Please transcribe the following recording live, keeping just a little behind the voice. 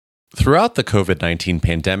Throughout the COVID-19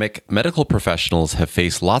 pandemic, medical professionals have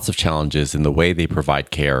faced lots of challenges in the way they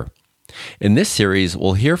provide care. In this series,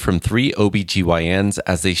 we'll hear from 3 OB/GYNs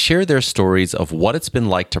as they share their stories of what it's been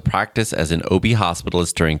like to practice as an OB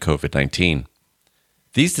hospitalist during COVID-19.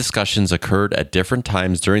 These discussions occurred at different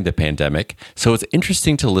times during the pandemic, so it's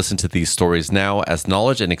interesting to listen to these stories now as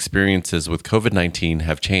knowledge and experiences with COVID-19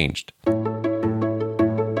 have changed.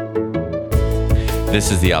 This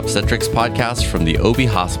is the Obstetrics Podcast from the OB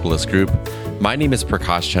Hospitalist Group. My name is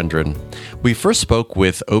Prakash Chandran. We first spoke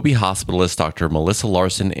with OB hospitalist Dr. Melissa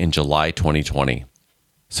Larson in July 2020.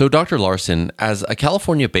 So Dr. Larson, as a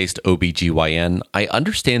California-based OB/GYN, I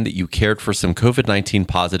understand that you cared for some COVID-19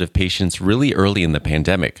 positive patients really early in the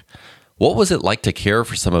pandemic. What was it like to care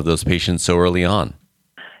for some of those patients so early on?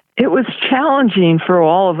 It was challenging for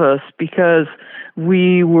all of us because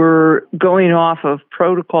we were going off of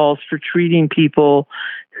protocols for treating people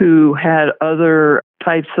who had other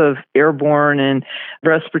types of airborne and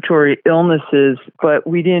respiratory illnesses, but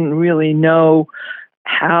we didn't really know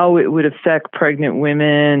how it would affect pregnant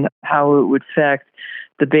women, how it would affect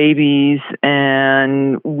the babies,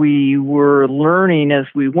 and we were learning as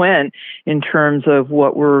we went in terms of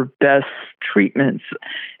what were best treatments.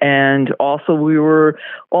 And also we were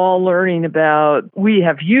all learning about, we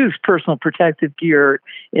have used personal protective gear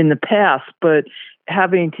in the past, but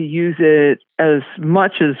having to use it as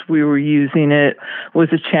much as we were using it was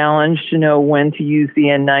a challenge to know when to use the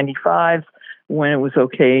N95s, when it was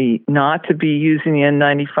okay not to be using the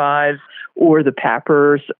N95s, or the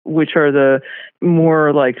PAPRs, which are the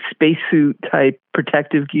more like spacesuit type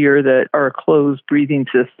protective gear that are a closed breathing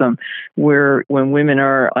system, where when women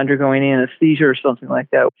are undergoing anesthesia or something like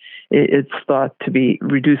that, it's thought to be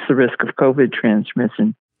reduce the risk of COVID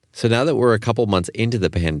transmission. So now that we're a couple months into the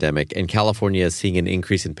pandemic and California is seeing an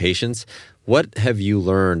increase in patients, what have you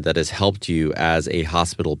learned that has helped you as a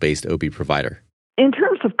hospital-based OB provider? In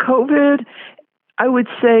terms of COVID, I would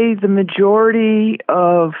say the majority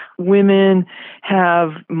of women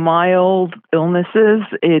have mild illnesses.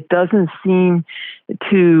 It doesn't seem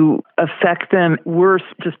to affect them worse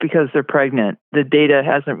just because they're pregnant. The data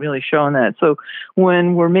hasn't really shown that. So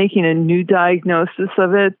when we're making a new diagnosis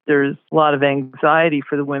of it, there's a lot of anxiety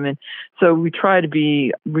for the women. So we try to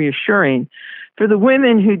be reassuring. For the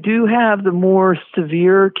women who do have the more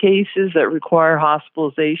severe cases that require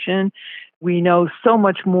hospitalization, we know so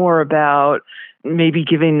much more about maybe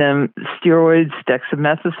giving them steroids,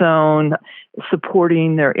 dexamethasone,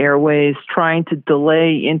 supporting their airways, trying to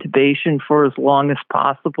delay intubation for as long as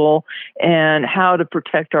possible, and how to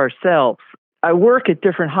protect ourselves. I work at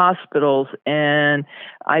different hospitals, and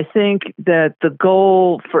I think that the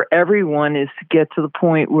goal for everyone is to get to the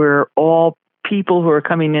point where all people who are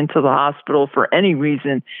coming into the hospital for any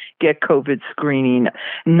reason get COVID screening.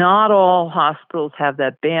 Not all hospitals have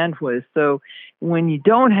that bandwidth. So when you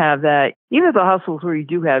don't have that, even at the hospitals where you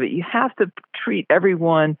do have it, you have to treat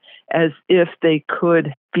everyone as if they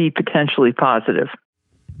could be potentially positive.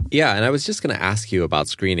 Yeah, and I was just going to ask you about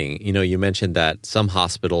screening. You mentioned that some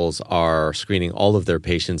hospitals are screening all of their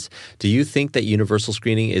patients. Do you think that universal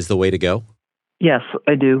screening is the way to go? Yes,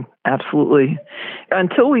 I do. Absolutely.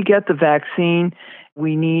 Until we get the vaccine,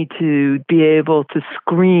 we need to be able to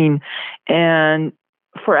screen. And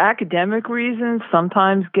for academic reasons,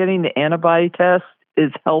 sometimes getting the antibody test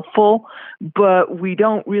is helpful, but we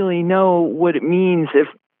don't really know what it means if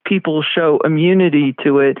people show immunity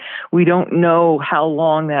to it. We don't know how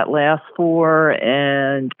long that lasts for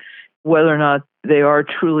and whether or not they are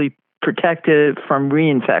truly protected from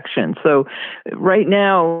reinfection. So right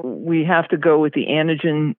now, we have to go with the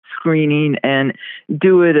antigen screening and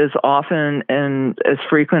do it as often and as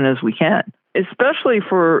frequent as we can. Especially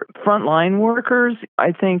for frontline workers,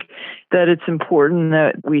 I think that it's important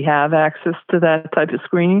that we have access to that type of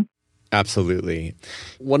screening. Absolutely.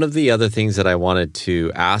 One of the other things that I wanted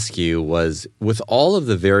to ask you was, with all of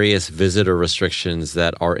the various visitor restrictions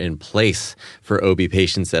that are in place for OB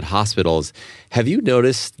patients at hospitals, have you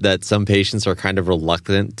noticed that some patients are kind of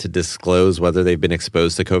reluctant to disclose whether they've been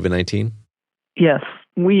exposed to COVID-19? Yes,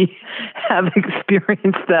 we have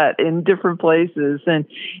experienced that in different places. And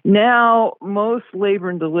now most labor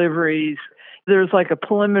and deliveries, there's like a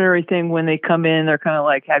preliminary thing when they come in. They're kind of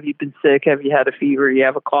like, have you been sick? Have you had a fever? You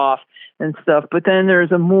have a cough and stuff. But then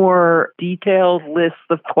there's a more detailed list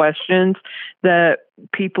of questions that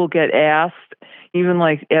people get asked, even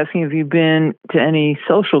like asking, have you been to any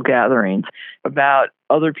social gatherings about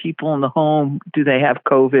other people in the home? Do they have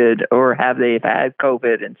COVID or have they had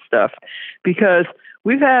COVID and stuff? Because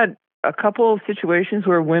we've had a couple of situations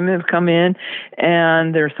where women have come in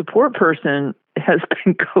and their support person has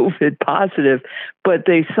been COVID positive, but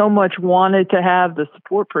they so much wanted to have the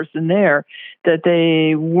support person there that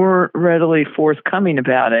they weren't readily forthcoming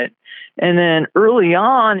about it. And then early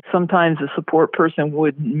on, sometimes the support person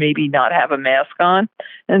would maybe not have a mask on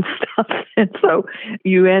and stuff. And so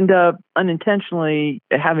you end up unintentionally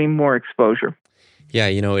having more exposure. Yeah,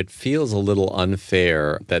 it feels a little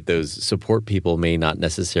unfair that those support people may not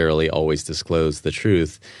necessarily always disclose the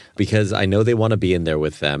truth, because I know they want to be in there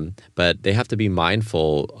with them, but they have to be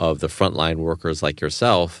mindful of the frontline workers like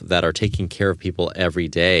yourself that are taking care of people every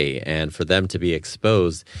day. And for them to be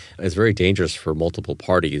exposed is very dangerous for multiple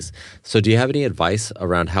parties. So do you have any advice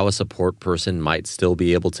around how a support person might still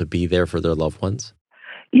be able to be there for their loved ones?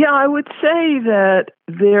 Yeah, I would say that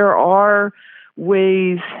there are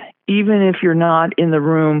ways, even if you're not in the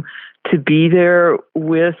room, to be there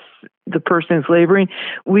with the person who's laboring.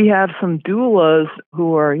 We have some doulas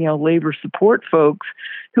who are, labor support folks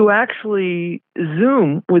who actually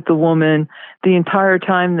Zoom with the woman the entire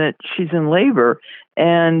time that she's in labor.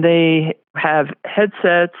 And they have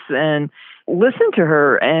headsets and listen to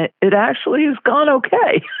her. And it actually has gone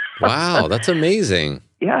okay. Wow, that's amazing.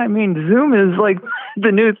 Yeah, I mean, Zoom is like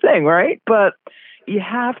the new thing, right? But you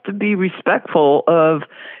have to be respectful of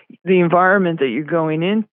the environment that you're going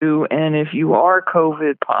into. And if you are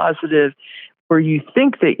COVID positive or you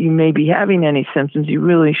think that you may be having any symptoms, you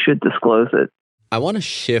really should disclose it. I want to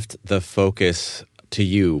shift the focus to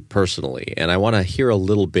you personally, and I want to hear a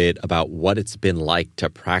little bit about what it's been like to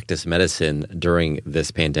practice medicine during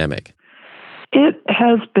this pandemic. It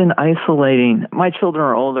has been isolating. My children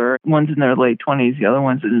are older. One's in their late 20s, the other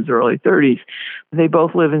one's in his early 30s. They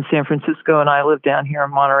both live in San Francisco, and I live down here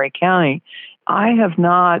in Monterey County. I have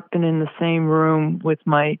not been in the same room with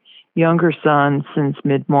my younger son since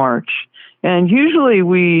mid-March. And usually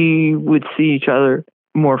we would see each other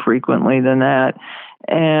more frequently than that.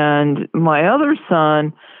 And my other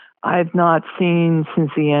son, I've not seen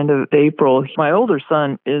since the end of April. My older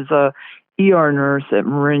son is a ER nurse at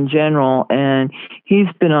Marin General, and he's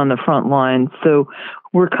been on the front line. So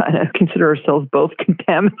we're kind of consider ourselves both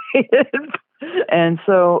contaminated. And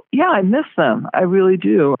so, yeah, I miss them. I really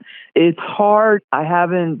do. It's hard. I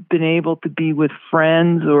haven't been able to be with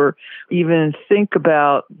friends or even think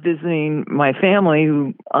about visiting my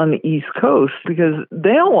family on the East Coast because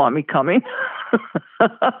they don't want me coming.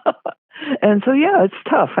 And so, yeah, it's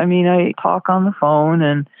tough. I mean, I talk on the phone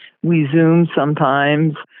and we Zoom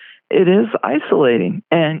sometimes. It is isolating,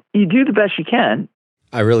 and you do the best you can.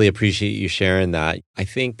 I really appreciate you sharing that. I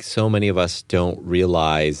think so many of us don't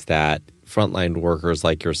realize that frontline workers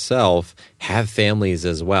like yourself have families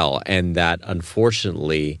as well, and that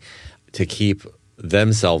unfortunately, to keep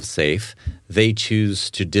themselves safe, they choose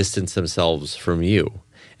to distance themselves from you.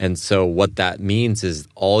 And so what that means is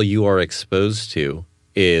all you are exposed to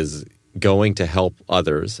is going to help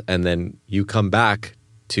others, and then you come back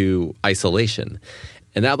to isolation.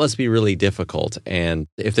 And that must be really difficult. And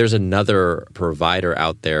if there's another provider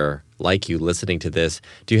out there like you listening to this,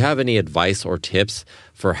 do you have any advice or tips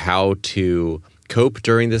for how to cope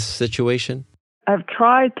during this situation? I've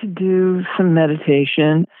tried to do some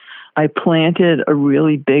meditation. I planted a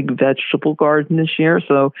really big vegetable garden this year.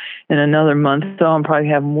 So in another month or so, I'll probably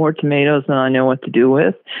have more tomatoes than I know what to do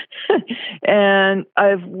with. And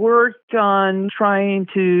I've worked on trying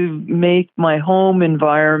to make my home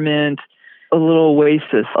environment a little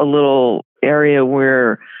oasis, a little area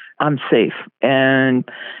where I'm safe. And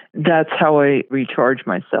that's how I recharge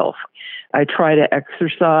myself. I try to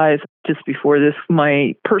exercise. Just before this,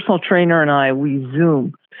 my personal trainer and I, we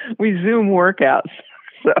Zoom workouts.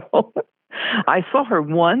 So I saw her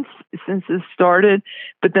once since this started,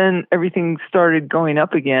 but then everything started going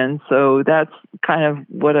up again. So that's kind of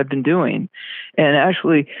what I've been doing. And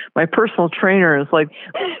actually, my personal trainer is like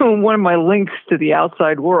one of my links to the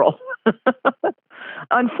outside world.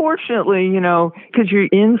 Unfortunately, because you're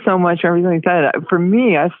in so much, everything like that. For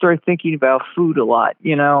me, I started thinking about food a lot,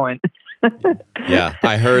 and Yeah,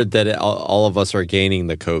 I heard that all of us are gaining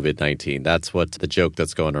the COVID-19. That's what the joke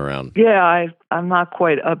that's going around. Yeah, I'm not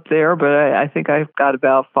quite up there, but I think I've got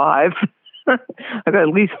about 5. I've got at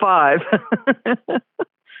least 5.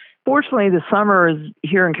 Fortunately, the summer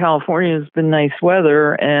here in California has been nice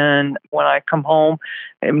weather, and when I come home,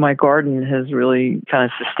 my garden has really kind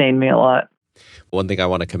of sustained me a lot. One thing I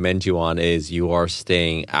want to commend you on is you are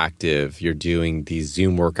staying active. You're doing these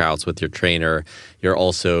Zoom workouts with your trainer. You're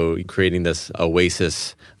also creating this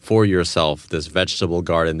oasis for yourself, this vegetable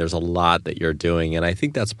garden. There's a lot that you're doing. And I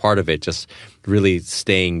think that's part of it, just really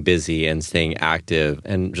staying busy and staying active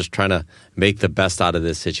and just trying to make the best out of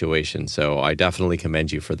this situation. So I definitely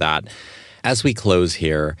commend you for that. As we close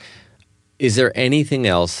here, Is there anything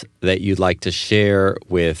else that you'd like to share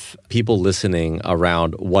with people listening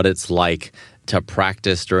around what it's like to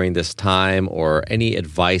practice during this time, or any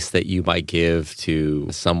advice that you might give to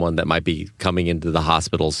someone that might be coming into the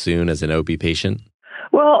hospital soon as an OB patient?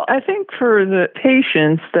 Well, I think for the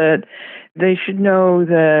patients that they should know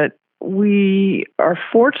that we are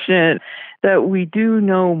fortunate that we do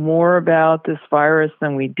know more about this virus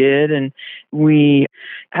than we did, and we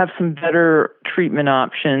have some better treatment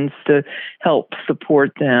options to help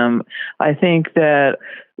support them. I think that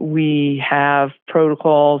we have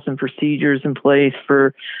protocols and procedures in place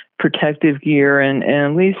for protective gear, and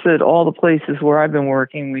at least at all the places where I've been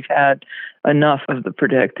working, we've had enough of the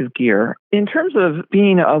protective gear. In terms of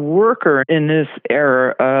being a worker in this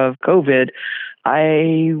era of COVID,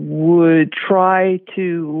 I would try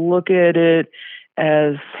to look at it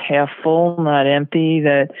as half full, not empty,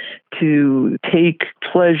 that to take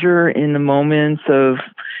pleasure in the moments of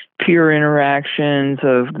peer interactions,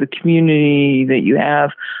 of the community that you have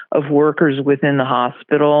of workers within the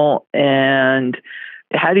hospital. And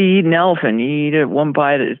how do you eat an elephant? You eat it one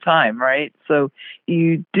bite at a time, right? So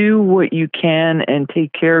you do what you can and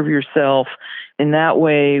take care of yourself. In that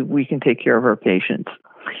way, we can take care of our patients.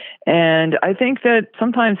 And I think that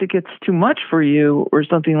sometimes it gets too much for you or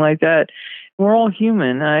something like that. We're all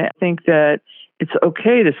human. I think that it's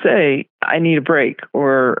okay to say, I need a break,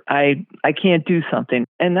 or I can't do something.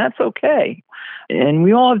 And that's okay. And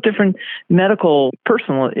we all have different medical,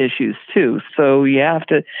 personal issues too. So you have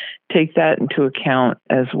to take that into account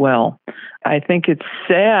as well. I think it's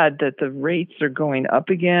sad that the rates are going up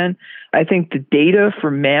again. I think the data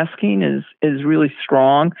for masking is really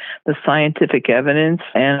strong, the scientific evidence.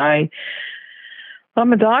 And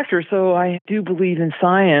I'm a doctor, so I do believe in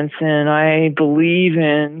science, and I believe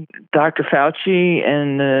in Dr. Fauci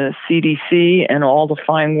and the CDC and all the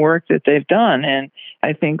fine work that they've done. And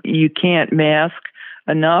I think you can't mask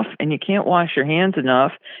enough and you can't wash your hands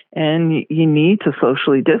enough, and you need to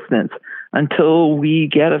socially distance until we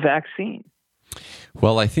get a vaccine.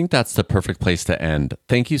 Well, I think that's the perfect place to end.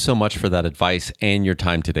 Thank you so much for that advice and your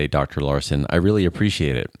time today, Dr. Larson. I really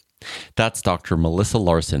appreciate it. That's Dr. Melissa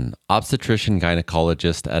Larson, obstetrician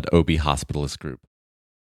gynecologist at OB Hospitalist Group.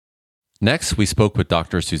 Next, we spoke with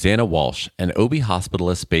Dr. Susanna Walsh, an OB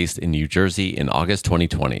hospitalist based in New Jersey in August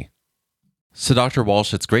 2020. So, Dr.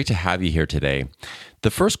 Walsh, it's great to have you here today.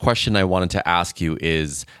 The first question I wanted to ask you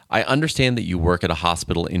is, I understand that you work at a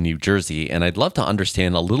hospital in New Jersey, and I'd love to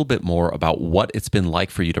understand a little bit more about what it's been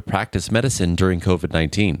like for you to practice medicine during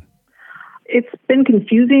COVID-19. It's been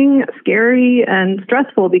confusing, scary, and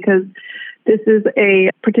stressful because this is a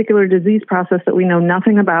particular disease process that we know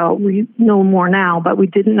nothing about. We know more now, but we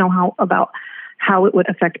didn't know about how it would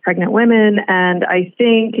affect pregnant women. And I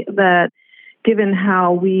think that given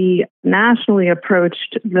how we nationally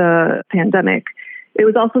approached the pandemic, it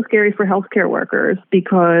was also scary for healthcare workers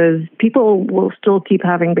because people will still keep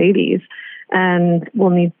having babies and will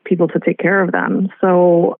need people to take care of them.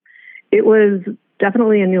 So it was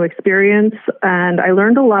definitely a new experience, and I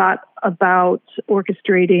learned a lot about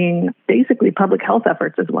orchestrating basically public health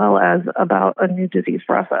efforts as well as about a new disease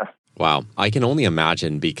process. Wow. I can only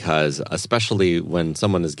imagine, because especially when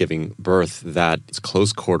someone is giving birth, that it's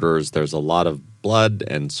close quarters, there's a lot of blood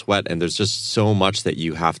and sweat, and there's just so much that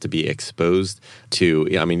you have to be exposed to,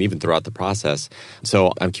 I mean, even throughout the process.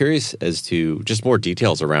 So I'm curious as to just more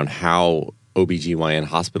details around how OBGYN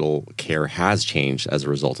hospital care has changed as a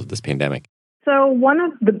result of this pandemic. So one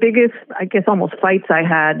of the biggest, I guess, almost fights I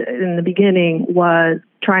had in the beginning was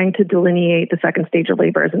trying to delineate the second stage of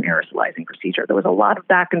labor as an aerosolizing procedure. There was a lot of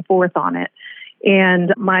back and forth on it.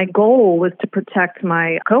 And my goal was to protect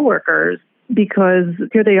my coworkers because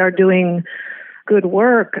here they are doing good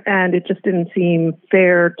work, and it just didn't seem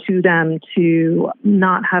fair to them to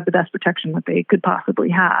not have the best protection that they could possibly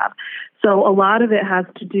have. So a lot of it has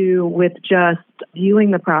to do with just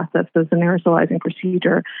viewing the process as an aerosolizing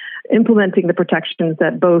procedure, implementing the protections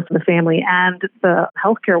that both the family and the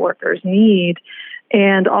healthcare workers need,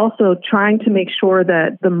 and also trying to make sure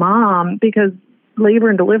that the mom, because labor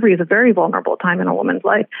and delivery is a very vulnerable time in a woman's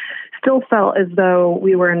life, still felt as though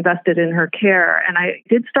we were invested in her care. And I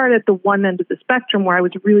did start at the one end of the spectrum where I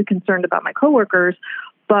was really concerned about my coworkers,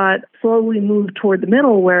 but slowly moved toward the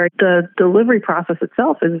middle where the delivery process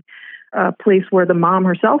itself is a place where the mom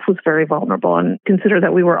herself was very vulnerable, and consider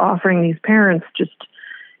that we were offering these parents just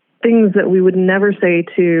things that we would never say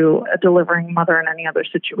to a delivering mother in any other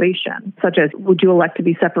situation, such as, would you elect to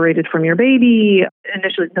be separated from your baby?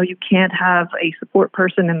 Initially, no, you can't have a support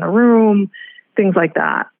person in the room, things like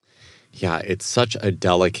that. Yeah, it's such a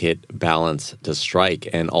delicate balance to strike,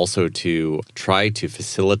 and also to try to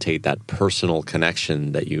facilitate that personal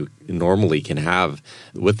connection that you normally can have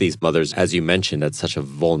with these mothers, as you mentioned, at such a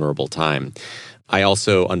vulnerable time. I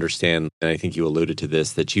also understand, and I think you alluded to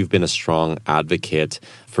this, that you've been a strong advocate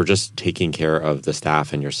for just taking care of the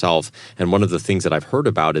staff and yourself. And one of the things that I've heard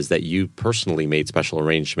about is that you personally made special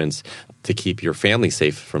arrangements to keep your family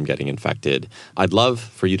safe from getting infected. I'd love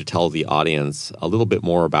for you to tell the audience a little bit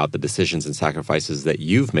more about the decisions and sacrifices that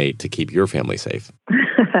you've made to keep your family safe.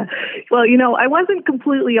 Well, I wasn't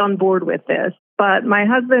completely on board with this, but my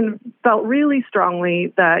husband felt really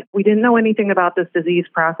strongly that we didn't know anything about this disease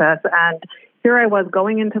process. And here I was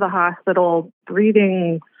going into the hospital,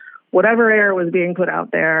 breathing whatever air was being put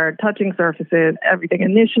out there, touching surfaces, everything.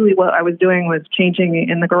 Initially, what I was doing was changing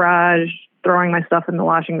in the garage, throwing my stuff in the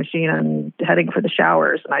washing machine and heading for the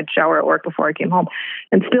showers. And I'd shower at work before I came home.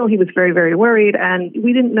 And still, he was very, very worried. And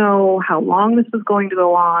we didn't know how long this was going to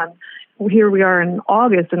go on. Here we are in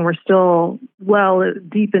August, and we're still well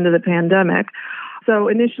deep into the pandemic. So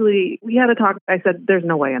initially, we had a talk. I said, there's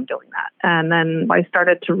no way I'm doing that. And then I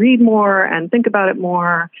started to read more and think about it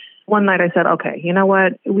more. One night I said, okay, you know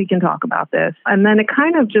what? We can talk about this. And then it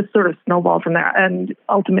kind of just sort of snowballed from there. And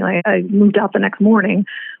ultimately, I moved out the next morning,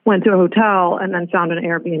 went to a hotel, and then found an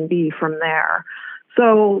Airbnb from there.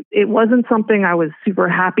 So it wasn't something I was super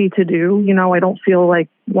happy to do. I don't feel like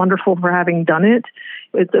wonderful for having done it.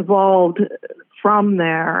 It's evolved from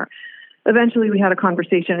there. Eventually, we had a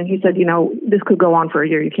conversation, and he said, this could go on for a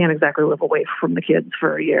year. You can't exactly live away from the kids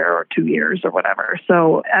for a year or 2 years or whatever.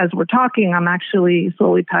 So as we're talking, I'm actually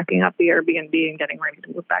slowly packing up the Airbnb and getting ready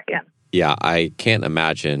to move back in. Yeah, I can't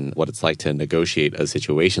imagine what it's like to negotiate a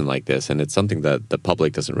situation like this. And it's something that the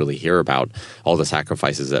public doesn't really hear about, all the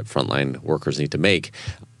sacrifices that frontline workers need to make.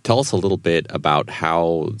 Tell us a little bit about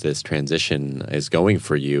how this transition is going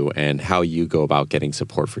for you and how you go about getting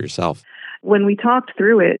support for yourself. When we talked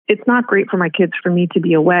through it, it's not great for my kids for me to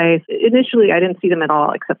be away. Initially, I didn't see them at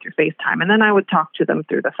all except through FaceTime. And then I would talk to them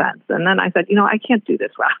through the fence. And then I said, I can't do this,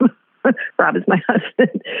 Rob. Rob is my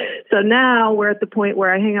husband. So now we're at the point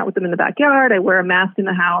where I hang out with them in the backyard. I wear a mask in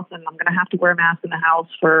the house, and I'm going to have to wear a mask in the house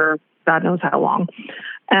for God knows how long,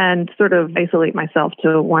 and sort of isolate myself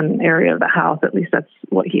to one area of the house. At least that's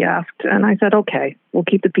what he asked. And I said, okay, we'll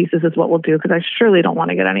keep the pieces is what we'll do, because I surely don't want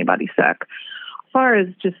to get anybody sick. As far as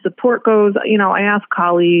just support goes, I asked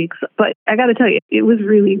colleagues, but I got to tell you, it was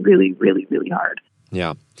really, really, really, really hard.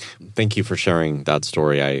 Yeah. Thank you for sharing that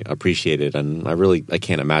story. I appreciate it. And I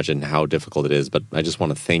can't imagine how difficult it is, but I just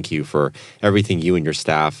want to thank you for everything you and your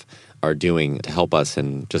staff are doing to help us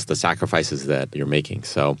and just the sacrifices that you're making.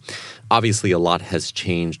 So obviously a lot has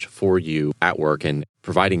changed for you at work and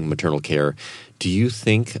providing maternal care. Do you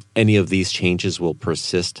think any of these changes will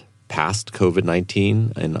persist past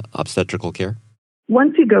COVID-19 and obstetrical care?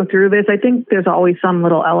 Once you go through this, I think there's always some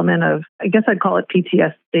little element of, I guess I'd call it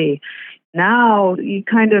PTSD. Now you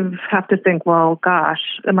kind of have to think, well, gosh,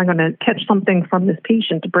 am I going to catch something from this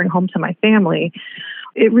patient to bring home to my family?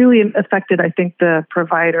 It really affected, I think, the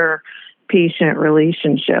provider-patient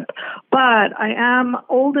relationship. But I am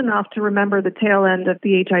old enough to remember the tail end of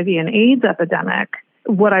the HIV and AIDS epidemic.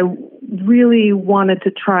 What I really wanted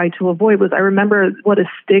to try to avoid was, I remember what a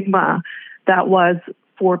stigma that was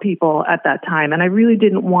for people at that time. And I really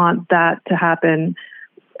didn't want that to happen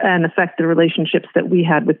and affect the relationships that we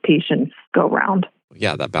had with patients go round.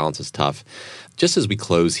 Yeah, that balance is tough. Just as we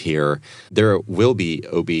close here, there will be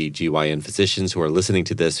OB/GYN physicians who are listening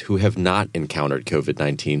to this who have not encountered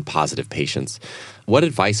COVID-19 positive patients. What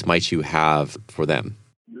advice might you have for them?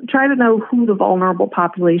 Try to know who the vulnerable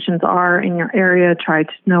populations are in your area. Try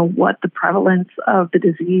to know what the prevalence of the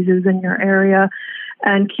disease is in your area.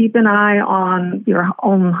 And keep an eye on your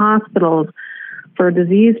own hospitals for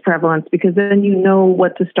disease prevalence, because then you know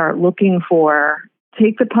what to start looking for.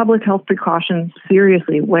 Take the public health precautions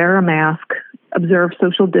seriously. Wear a mask. Observe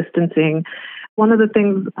social distancing. One of the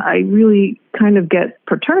things I really kind of get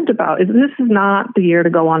perturbed about is this is not the year to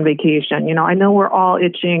go on vacation. I know we're all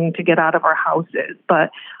itching to get out of our houses, but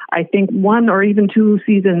I think 1 or even 2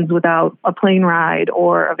 seasons without a plane ride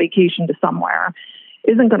or a vacation to somewhere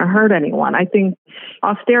isn't going to hurt anyone. I think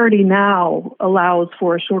austerity now allows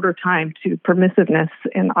for a shorter time to permissiveness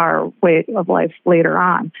in our way of life later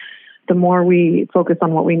on. The more we focus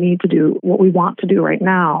on what we need to do, what we want to do right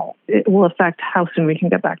now, it will affect how soon we can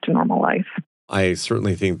get back to normal life. I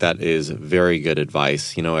certainly think that is very good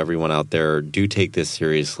advice. Everyone out there, do take this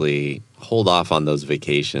seriously. Hold off on those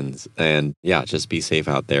vacations and just be safe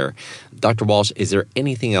out there. Dr. Walsh, is there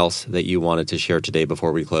anything else that you wanted to share today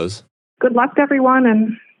before we close? Good luck to everyone.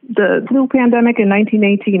 And the flu pandemic in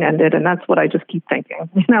 1918 ended, and that's what I just keep thinking.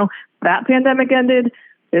 That pandemic ended,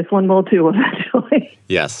 this one will too eventually.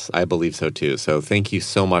 Yes, I believe so too. So thank you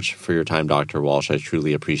so much for your time, Dr. Walsh. I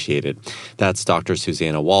truly appreciate it. That's Dr.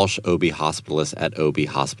 Susanna Walsh, OB hospitalist at OB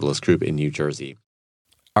Hospitalist Group in New Jersey.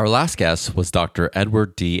 Our last guest was Dr.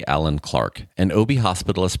 Edward D. Allen Clark, an OB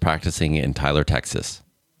hospitalist practicing in Tyler, Texas.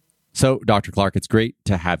 So, Dr. Clark, it's great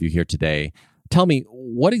to have you here today. Tell me,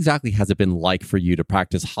 what exactly has it been like for you to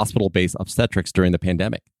practice hospital-based obstetrics during the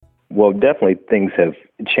pandemic? Well, definitely things have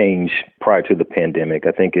changed prior to the pandemic.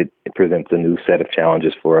 I think it presents a new set of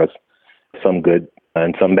challenges for us, some good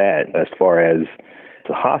and some bad. As far as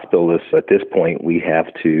the hospitalists, at this point, we have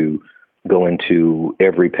to go into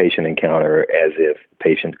every patient encounter as if the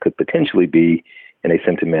patient could potentially be an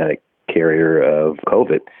asymptomatic carrier of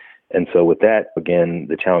COVID. And so with that, again,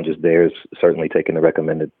 the challenges there is certainly taking the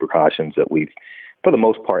recommended precautions that we've, for the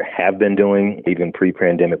most part, have been doing, even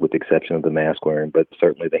pre-pandemic, with the exception of the mask wearing, but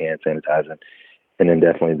certainly the hand sanitizing, and then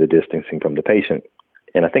definitely the distancing from the patient.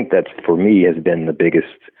 And I think that, for me, has been the biggest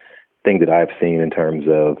thing that I've seen in terms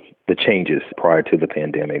of the changes prior to the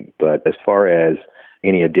pandemic. But as far as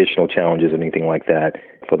any additional challenges or anything like that,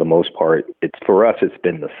 for the most part, for us, it's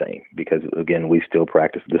been the same because, again, we still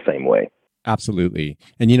practice the same way. Absolutely.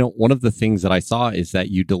 And, one of the things that I saw is that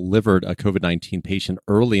you delivered a COVID-19 patient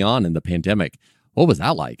early on in the pandemic. What was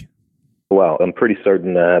that like? Well, I'm pretty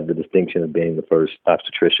certain I have the distinction of being the first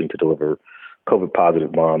obstetrician to deliver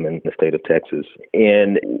COVID-positive mom in the state of Texas.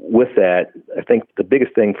 And with that, I think the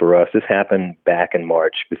biggest thing for us, this happened back in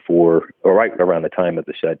March before, or right around the time of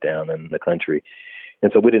the shutdown in the country.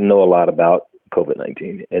 And so we didn't know a lot about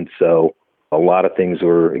COVID-19. And so a lot of things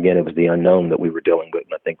were, again, it was the unknown that we were dealing with.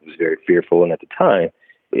 And I think it was very fearful. And at the time,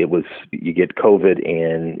 it was, you get COVID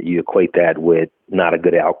and you equate that with not a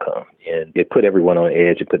good outcome. And it put everyone on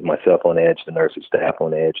edge. It put myself on edge, the nurses, staff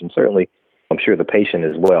on edge, and certainly, I'm sure, the patient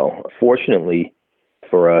as well. Fortunately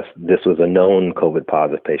for us, this was a known COVID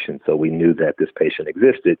positive patient. So we knew that this patient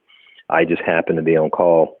existed. I just happened to be on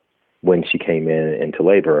call when she came into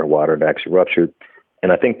labor. Her water had actually ruptured.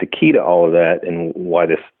 And I think the key to all of that and why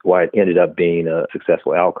it ended up being a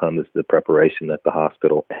successful outcome is the preparation that the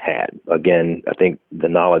hospital had. Again, I think the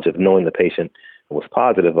knowledge of knowing the patient was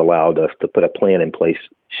positive allowed us to put a plan in place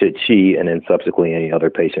should she and then subsequently any other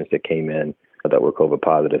patients that came in that were COVID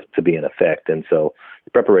positive to be in effect. And so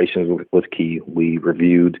the preparation was key. We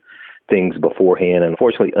reviewed things beforehand. And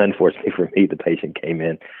unfortunately for me, the patient came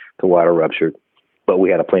in, the water ruptured, but we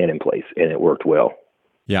had a plan in place and it worked well.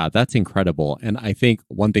 Yeah, that's incredible. And I think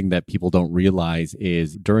one thing that people don't realize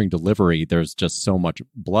is during delivery, there's just so much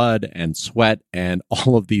blood and sweat and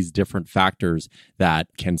all of these different factors that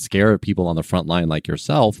can scare people on the front line like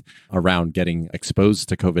yourself around getting exposed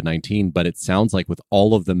to COVID-19. But it sounds like with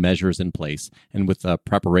all of the measures in place and with the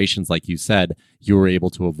preparations, like you said, you were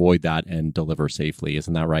able to avoid that and deliver safely.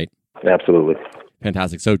 Isn't that right? Absolutely.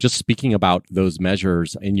 Fantastic. So just speaking about those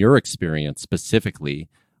measures in your experience specifically,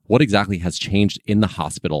 what exactly has changed in the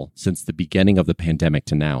hospital since the beginning of the pandemic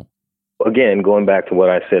to now? Again, going back to what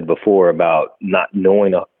I said before about not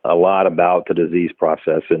knowing a lot about the disease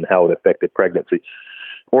process and how it affected pregnancy,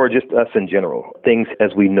 or just us in general. Things,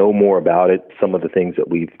 as we know more about it, some of the things that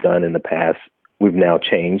we've done in the past, we've now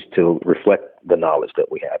changed to reflect the knowledge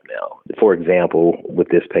that we have now. For example, with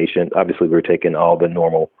this patient, obviously we're taking all the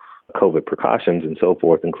normal COVID precautions and so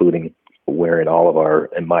forth, including wearing all of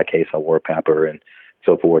in my case, I wore a PAPR and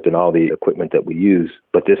so forth, and all the equipment that we use.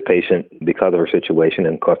 But this patient, because of her situation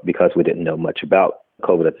and because we didn't know much about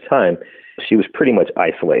COVID at the time, she was pretty much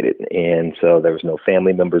isolated. And so there was no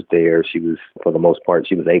family members there. She was, for the most part,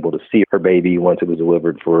 she was able to see her baby once it was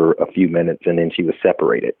delivered for a few minutes, and then she was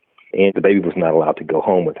separated. And the baby was not allowed to go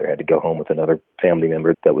home with her, had to go home with another family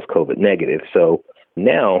member that was COVID negative. So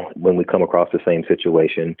now, when we come across the same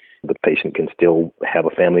situation, the patient can still have a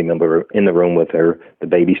family member in the room with her, the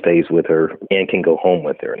baby stays with her, and can go home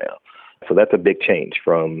with her now. So that's a big change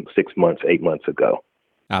from 6 months, 8 months ago.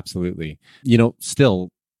 Absolutely. Still,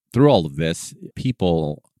 through all of this,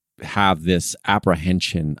 people have this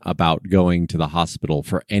apprehension about going to the hospital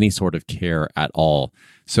for any sort of care at all.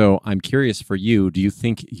 So I'm curious for you, do you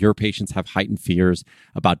think your patients have heightened fears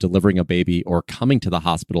about delivering a baby or coming to the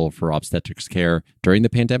hospital for obstetrics care during the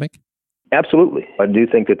pandemic? Absolutely. I do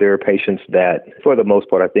think that there are patients that, for the most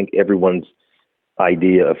part, I think everyone's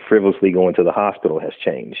idea of frivolously going to the hospital has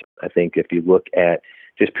changed. I think if you look at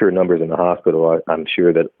just pure numbers in the hospital, I'm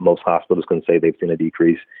sure that most hospitals can say they've seen a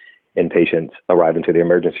decrease in patients arriving to the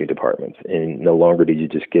emergency departments. And no longer do you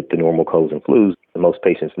just get the normal colds and flus. Most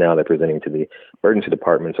patients now that are presenting to the emergency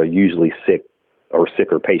departments are usually sick or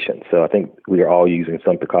sicker patients. So I think we are all using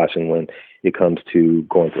some precaution when it comes to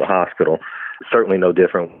going to the hospital. Certainly no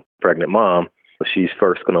different pregnant mom. she's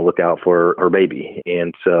first going to look out for her baby.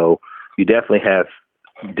 And so you definitely have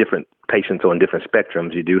different patients on different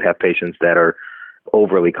spectrums. You do have patients that are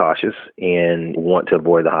overly cautious and want to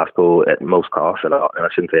avoid the hospital at most costs, and I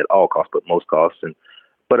shouldn't say at all costs, but most costs,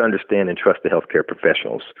 but understand and trust the healthcare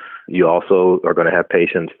professionals. You also are going to have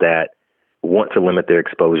patients that want to limit their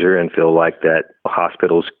exposure and feel like that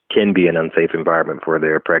hospitals can be an unsafe environment for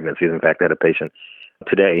their pregnancies. In fact, I had a patient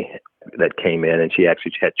today that came in, and she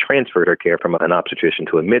actually had transferred her care from an obstetrician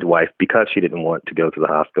to a midwife because she didn't want to go to the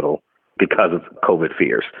hospital because of COVID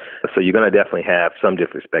fears. So you're going to definitely have some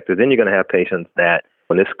different perspectives. Then you're going to have patients that,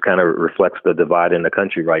 and this kind of reflects the divide in the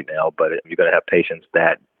country right now, but you're going to have patients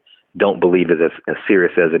that don't believe it as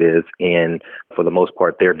serious as it is. And for the most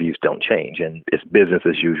part, their views don't change. And it's business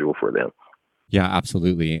as usual for them. Yeah,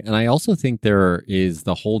 absolutely. And I also think there is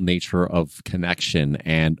the whole nature of connection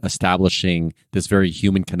and establishing this very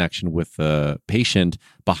human connection with the patient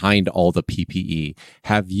behind all the PPE.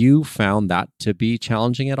 Have you found that to be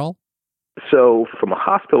challenging at all? So from a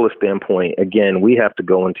hospitalist standpoint, again, we have to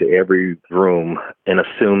go into every room and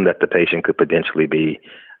assume that the patient could potentially be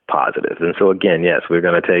positive. And so again, yes, we're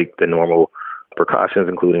going to take the normal precautions,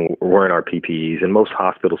 including wearing our PPEs. And most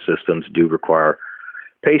hospital systems do require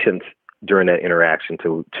patients during that interaction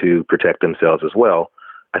to protect themselves as well.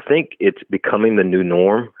 I think it's becoming the new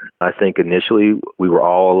norm. I think initially we were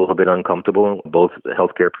all a little bit uncomfortable, both the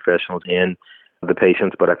healthcare professionals and the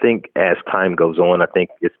patients. But I think as time goes on, I think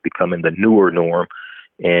it's becoming the newer norm,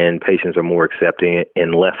 and patients are more accepting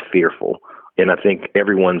and less fearful. And I think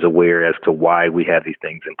everyone's aware as to why we have these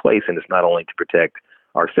things in place. And it's not only to protect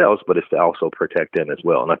ourselves, but it's to also protect them as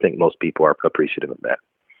well. And I think most people are appreciative of that.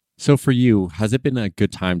 So for you, has it been a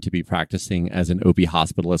good time to be practicing as an OB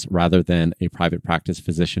hospitalist rather than a private practice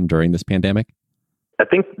physician during this pandemic? I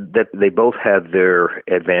think that they both have their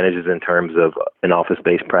advantages in terms of an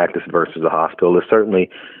office-based practice versus a hospital.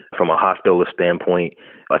 Certainly, from a hospitalist standpoint,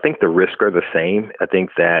 I think the risks are the same. I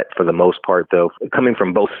think that for the most part, though, coming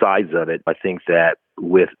from both sides of it, I think that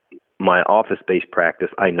with my office-based practice,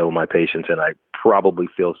 I know my patients, and I probably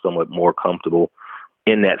feel somewhat more comfortable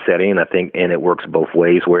in that setting. I think, and it works both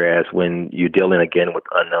ways. Whereas when you deal in again with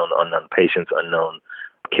unknown patients, unknown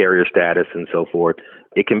carrier status and so forth,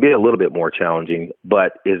 it can be a little bit more challenging.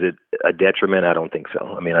 But is it a detriment? I don't think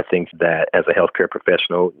so. I mean, I think that as a healthcare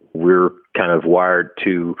professional, we're kind of wired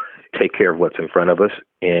to take care of what's in front of us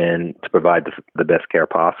and to provide the best care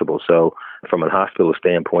possible. So from a hospital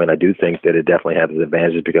standpoint, I do think that it definitely has its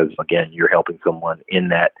advantages because, again, you're helping someone in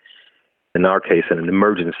that. In our case, in an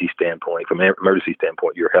emergency standpoint,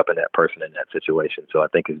 you're helping that person in that situation. So I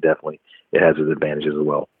think it has its advantages as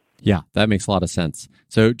well. Yeah, that makes a lot of sense.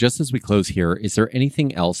 So just as we close here, is there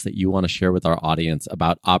anything else that you want to share with our audience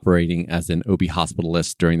about operating as an OB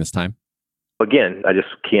hospitalist during this time? Again, I just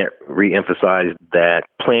can't reemphasize that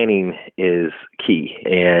planning is key,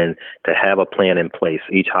 and to have a plan in place.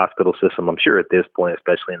 Each hospital system, I'm sure at this point,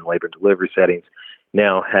 especially in labor and delivery settings,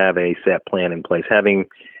 now have a set plan in place. Having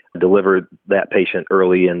delivered that patient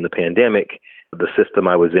early in the pandemic, the system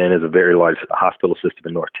I was in is a very large hospital system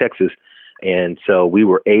in North Texas. And so we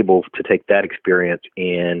were able to take that experience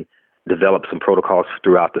and develop some protocols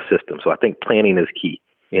throughout the system. So I think planning is key,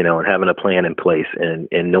 and having a plan in place and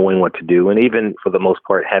knowing what to do. And even for the most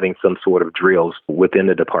part, having some sort of drills within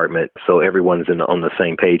the department so everyone's on the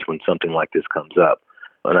same page when something like this comes up.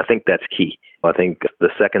 And I think that's key. I think the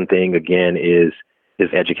second thing, again, is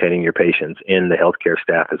educating your patients and the healthcare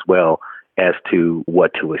staff as well as to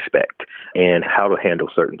what to expect and how to handle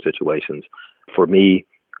certain situations. For me,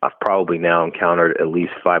 I've probably now encountered at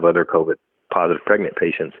least 5 other COVID positive pregnant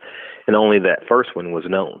patients, and only that first one was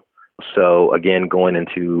known. So again, going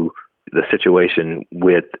into the situation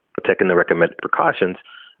with taking the recommended precautions,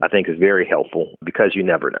 I think is very helpful because you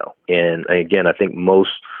never know. And again, I think most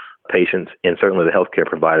patients and certainly the healthcare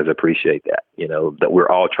providers appreciate that, that we're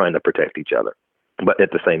all trying to protect each other, but at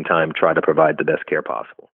the same time, try to provide the best care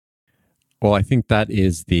possible. Well, I think that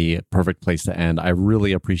is the perfect place to end. I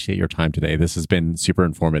really appreciate your time today. This has been super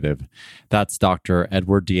informative. That's Dr.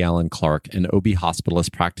 Edward D. Allen Clark, an OB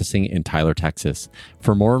hospitalist practicing in Tyler, Texas.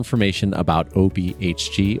 For more information about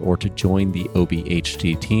OBHG or to join the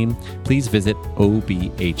OBHG team, please visit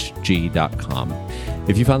obhg.com.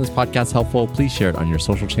 If you found this podcast helpful, please share it on your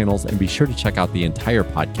social channels and be sure to check out the entire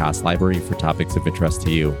podcast library for topics of interest to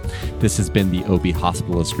you. This has been the OB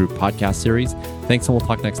Hospitalist Group podcast series. Thanks, and we'll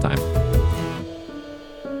talk next time.